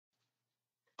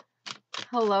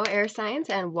Hello, air signs,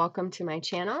 and welcome to my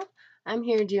channel. I'm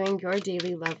here doing your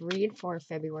daily love read for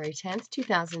February 10th,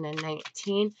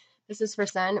 2019. This is for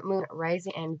Sun, Moon,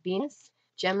 Rising, and Venus,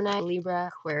 Gemini,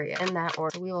 Libra, Aquarius, in that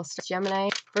order. We will start Gemini.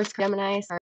 First Gemini,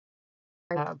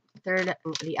 third,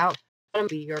 the outcome will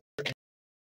be your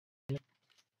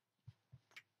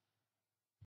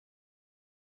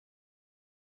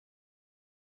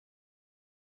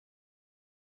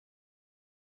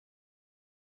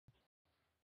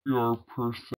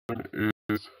person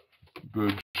is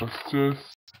the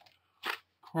Justice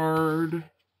card,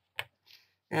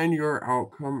 and your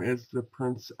outcome is the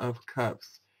Prince of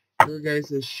Cups. Your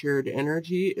guys' shared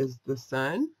energy is the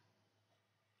Sun,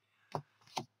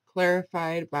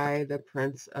 clarified by the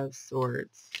Prince of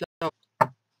Swords. So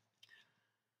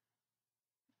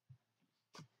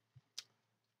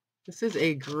this is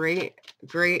a great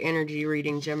energy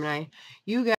reading, Gemini.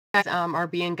 You guys are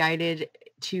being guided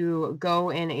to go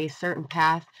in a certain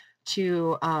path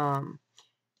to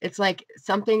it's like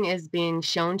something is being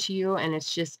shown to you and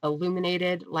it's just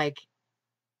illuminated like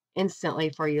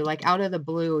instantly for you, like out of the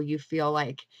blue. You feel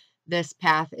like this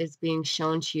path is being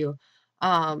shown to you,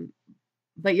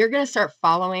 but you're going to start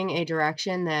following a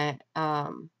direction that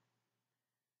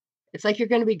it's like you're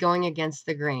going to be going against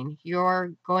the grain.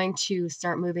 You're going to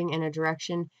start moving in a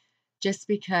direction just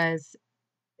because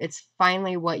it's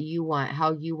finally what you want,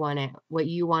 how you want it, what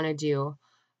you want to do.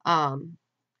 And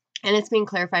it's being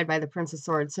clarified by the Prince of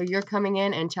Swords. So you're coming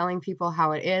in and telling people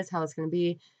how it is, how it's going to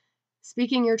be,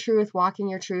 speaking your truth, walking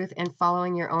your truth, and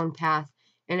following your own path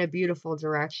in a beautiful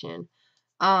direction.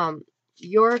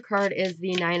 Your card is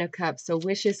the Nine of Cups. So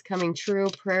wishes coming true,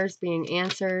 prayers being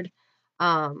answered.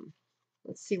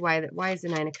 Let's see why is the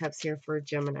Nine of Cups here for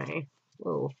Gemini?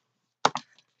 Whoa,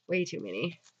 way too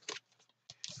many.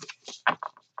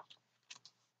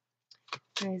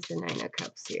 Why is the Nine of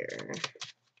Cups here?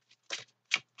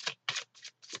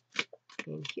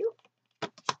 Thank you.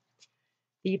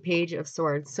 The Page of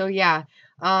Swords. So yeah,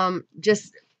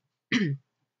 just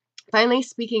finally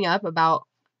speaking up about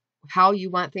how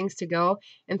you want things to go,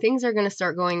 and things are going to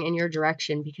start going in your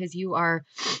direction because you are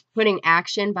putting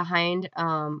action behind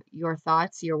your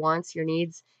thoughts, your wants, your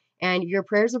needs, and your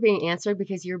prayers are being answered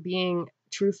because you're being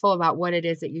truthful about what it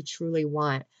is that you truly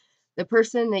want. The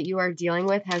person that you are dealing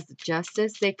with has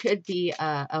justice. They could be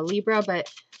a Libra,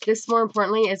 but this, more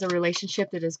importantly, is a relationship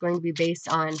that is going to be based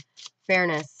on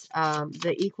fairness,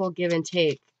 the equal give and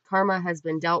take. Karma has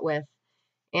been dealt with,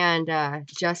 and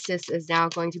justice is now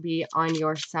going to be on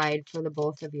your side for the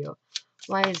both of you.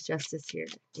 Why is justice here?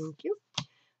 Thank you.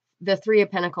 The Three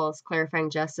of Pentacles, clarifying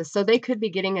justice. So they could be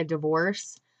getting a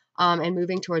divorce and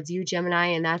moving towards you, Gemini,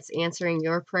 and that's answering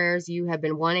your prayers. You have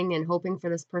been wanting and hoping for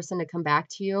this person to come back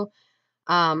to you.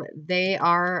 They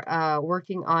are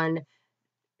working on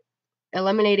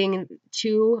eliminating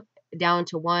two down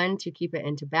to one to keep it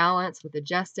into balance with the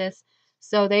justice.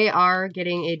 So they are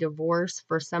getting a divorce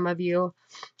for some of you,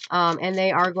 and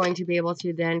they are going to be able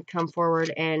to then come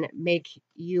forward and make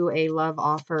you a love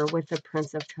offer with the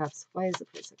Prince of Cups. Why is the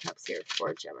Prince of Cups here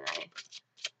for Gemini?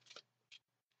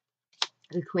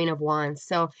 The Queen of Wands.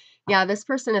 So yeah, this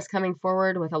person is coming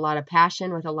forward with a lot of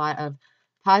passion, with a lot of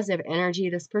positive energy.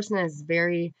 This person is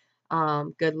very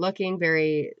good looking,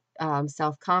 very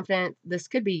self-confident. This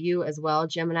could be you as well,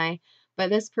 Gemini, but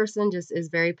this person just is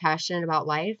very passionate about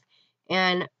life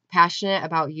and passionate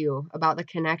about you, about the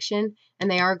connection, and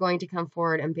they are going to come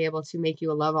forward and be able to make you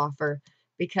a love offer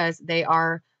because they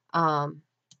are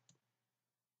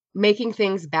making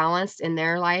things balanced in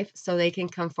their life so they can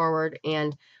come forward,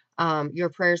 and your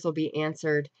prayers will be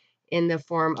answered in the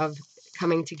form of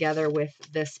coming together with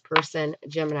this person,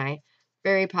 Gemini.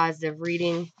 Very positive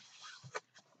reading.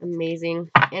 Amazing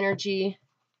energy.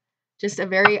 Just a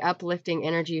very uplifting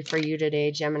energy for you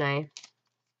today, Gemini.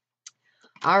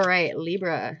 All right,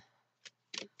 Libra.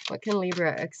 What can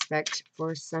Libra expect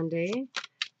for Sunday,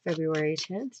 February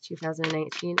 10th,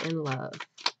 2019 in love?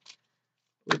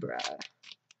 Libra.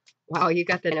 Wow, you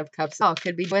got the Ten of Cups. Oh,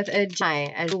 could be with a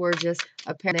Gemini, as we're just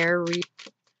a pair there.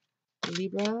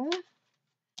 Libra.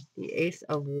 The Ace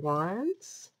of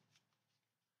Wands.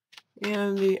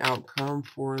 And the outcome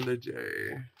for the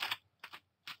day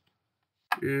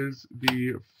is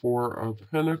the Four of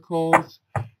Pentacles.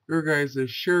 Your guys'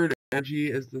 shared energy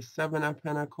is the Seven of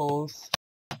Pentacles,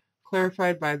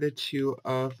 clarified by the Two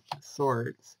of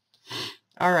Swords.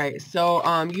 All right,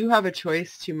 so you have a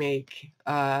choice to make,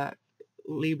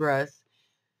 Libras.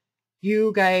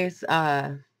 You guys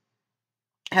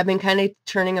have been kind of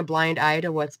turning a blind eye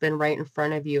to what's been right in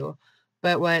front of you.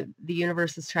 But what the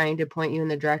universe is trying to point you in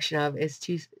the direction of is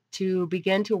to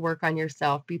begin to work on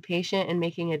yourself. Be patient in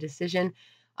making a decision.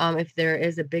 if there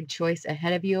is a big choice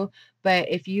ahead of you. But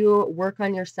if you work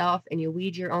on yourself and you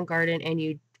weed your own garden and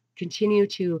you continue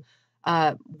to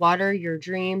water your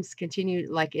dreams,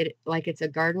 continue like it's a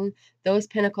garden, those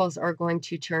pentacles are going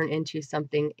to turn into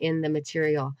something in the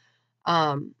material.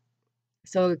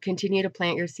 So continue to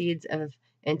plant your seeds of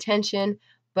intention,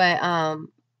 but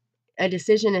a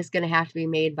decision is going to have to be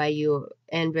made by you,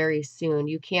 and very soon.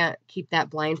 You can't keep that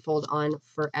blindfold on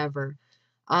forever.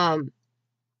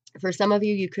 For some of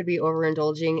you, you could be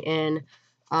overindulging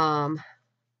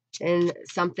in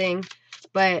something,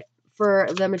 but for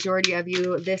the majority of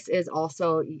you, this is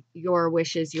also your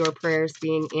wishes, your prayers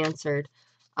being answered.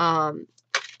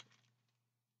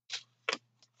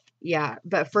 Yeah,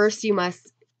 but first you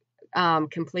must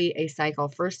complete a cycle.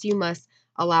 First, you must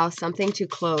allow something to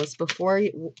close. Before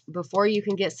you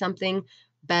can get something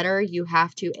better, you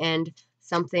have to end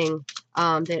something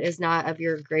that is not of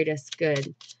your greatest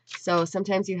good. So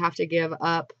sometimes you have to give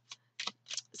up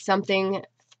something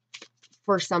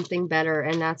for something better,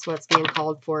 and that's what's being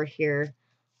called for here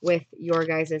with your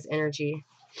guys' energy.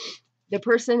 The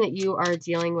person that you are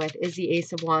dealing with is the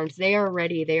Ace of Wands. They are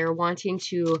ready. They are wanting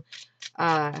to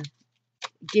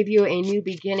give you a new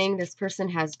beginning. This person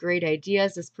has great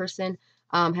ideas. This person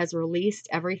has released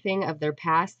everything of their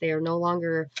past. They are no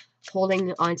longer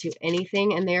holding on to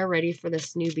anything, and they are ready for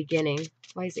this new beginning.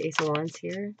 Why is the Ace of Wands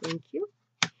here? Thank you.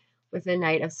 With the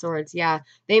Knight of Swords. Yeah,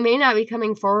 they may not be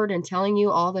coming forward and telling you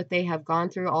all that they have gone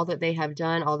through, all that they have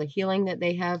done, all the healing that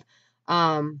they have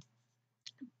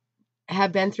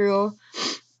been through,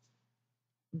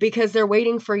 because they're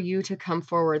waiting for you to come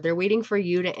forward. They're waiting for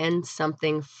you to end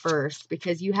something first,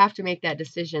 because you have to make that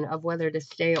decision of whether to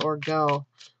stay or go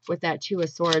with that Two of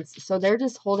Swords. So they're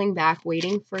just holding back,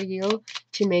 waiting for you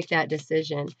to make that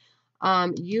decision.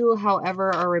 You,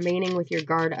 however, are remaining with your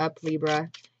guard up,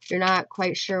 Libra. You're not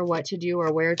quite sure what to do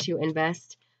or where to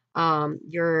invest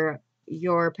your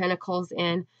pentacles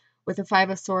in. With the Five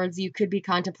of Swords, you could be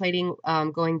contemplating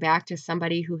going back to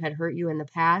somebody who had hurt you in the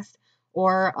past,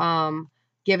 or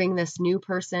giving this new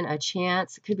person a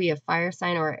chance. It could be a fire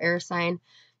sign or an air sign,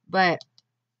 but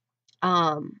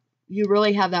you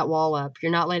really have that wall up.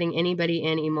 You're not letting anybody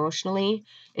in emotionally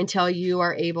until you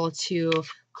are able to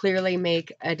clearly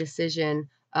make a decision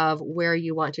of where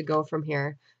you want to go from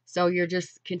here. So you're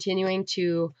just continuing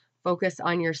to focus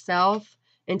on yourself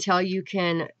until you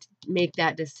can make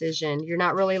that decision. You're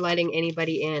not really letting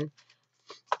anybody in.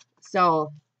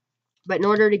 So, but in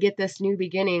order to get this new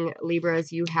beginning,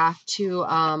 Libras, you have to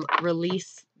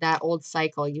release that old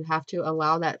cycle. You have to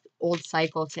allow that old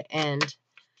cycle to end.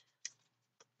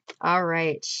 All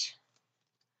right.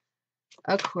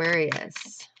 Aquarius.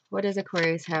 What does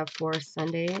Aquarius have for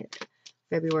Sunday,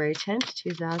 February 10th,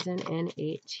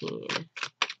 2018?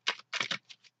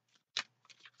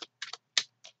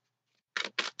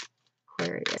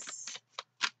 Aquarius.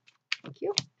 Thank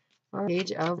you.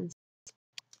 Page of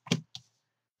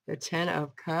the 10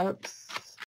 of Cups.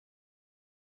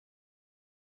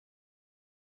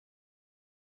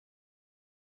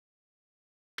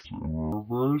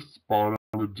 Reverse spot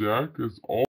on the deck is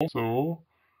also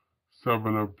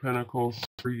Seven of Pentacles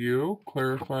for you,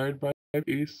 clarified by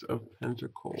Ace of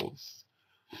Pentacles.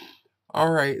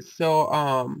 All right,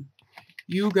 so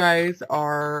you guys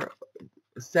are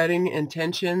setting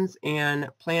intentions and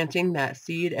planting that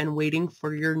seed and waiting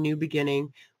for your new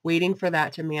beginning, waiting for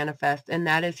that to manifest, and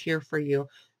that is here for you.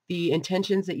 The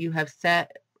intentions that you have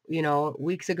set, you know,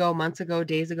 weeks ago, months ago,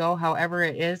 days ago, however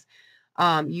it is,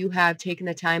 you have taken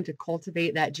the time to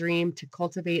cultivate that dream, to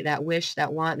cultivate that wish,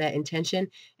 that want, that intention,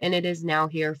 and it is now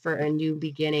here for a new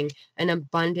beginning, an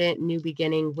abundant new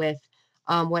beginning with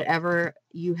whatever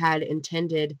you had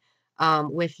intended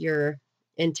with your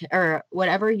or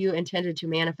whatever you intended to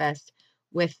manifest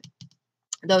with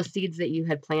those seeds that you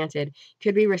had planted.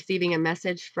 Could be receiving a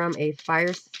message from a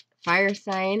fire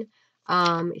sign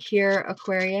here,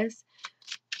 Aquarius.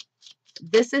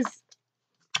 This is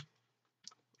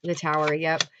the Tower.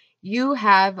 Yep. You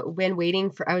have been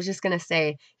waiting for, I was just going to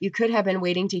say, you could have been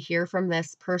waiting to hear from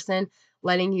this person,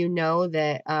 letting you know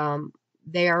that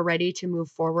they are ready to move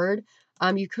forward.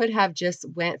 You could have just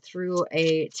went through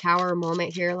a Tower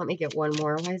moment here. Let me get one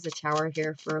more. Why is the Tower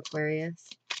here for Aquarius?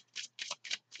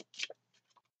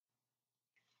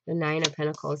 The Nine of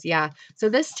Pentacles. Yeah. So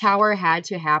this Tower had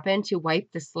to happen to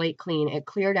wipe the slate clean. It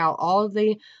cleared out all of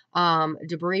the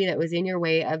debris that was in your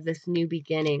way of this new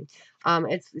beginning.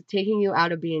 It's taking you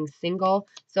out of being single.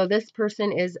 So this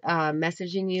person is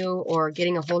messaging you or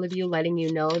getting a hold of you, letting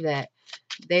you know that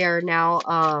they are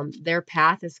now, their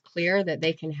path is clear, that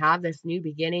they can have this new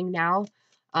beginning now.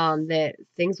 that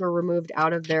things were removed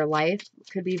out of their life,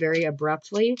 could be very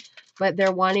abruptly, but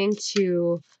they're wanting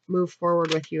to move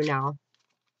forward with you now.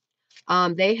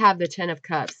 They have the 10 of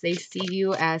Cups. They see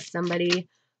you as somebody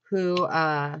who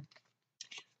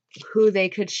they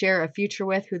could share a future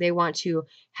with, who they want to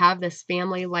have this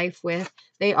family life with.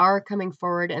 They are coming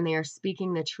forward and they are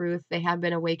speaking the truth. They have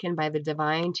been awakened by the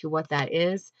divine to what that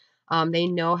is. They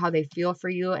know how they feel for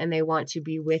you and they want to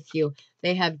be with you.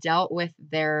 They have dealt with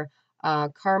their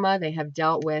karma. They have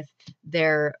dealt with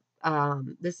their,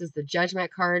 this is the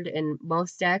Judgment card in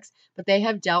most decks, but they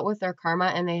have dealt with their karma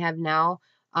and they have now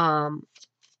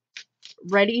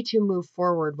ready to move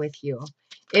forward with you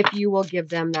if you will give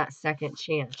them that second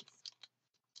chance.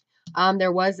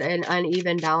 There was an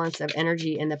uneven balance of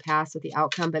energy in the past with the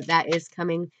outcome, but that is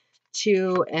coming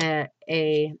to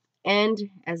a end,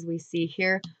 as we see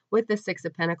here with the Six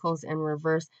of Pentacles in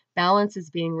reverse. Balance is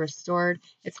being restored.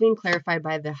 It's being clarified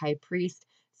by the High Priest.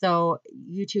 So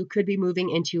you two could be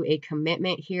moving into a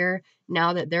commitment here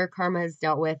now that their karma is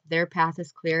dealt with. Their path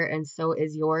is clear, and so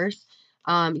is yours.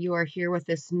 You are here with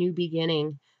this new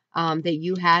beginning that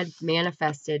you had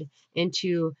manifested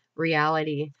into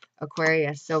reality,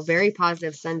 Aquarius. So very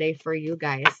positive Sunday for you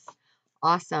guys.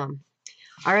 Awesome.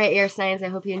 All right, air signs, I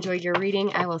hope you enjoyed your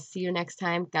reading. I will see you next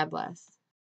time. God bless.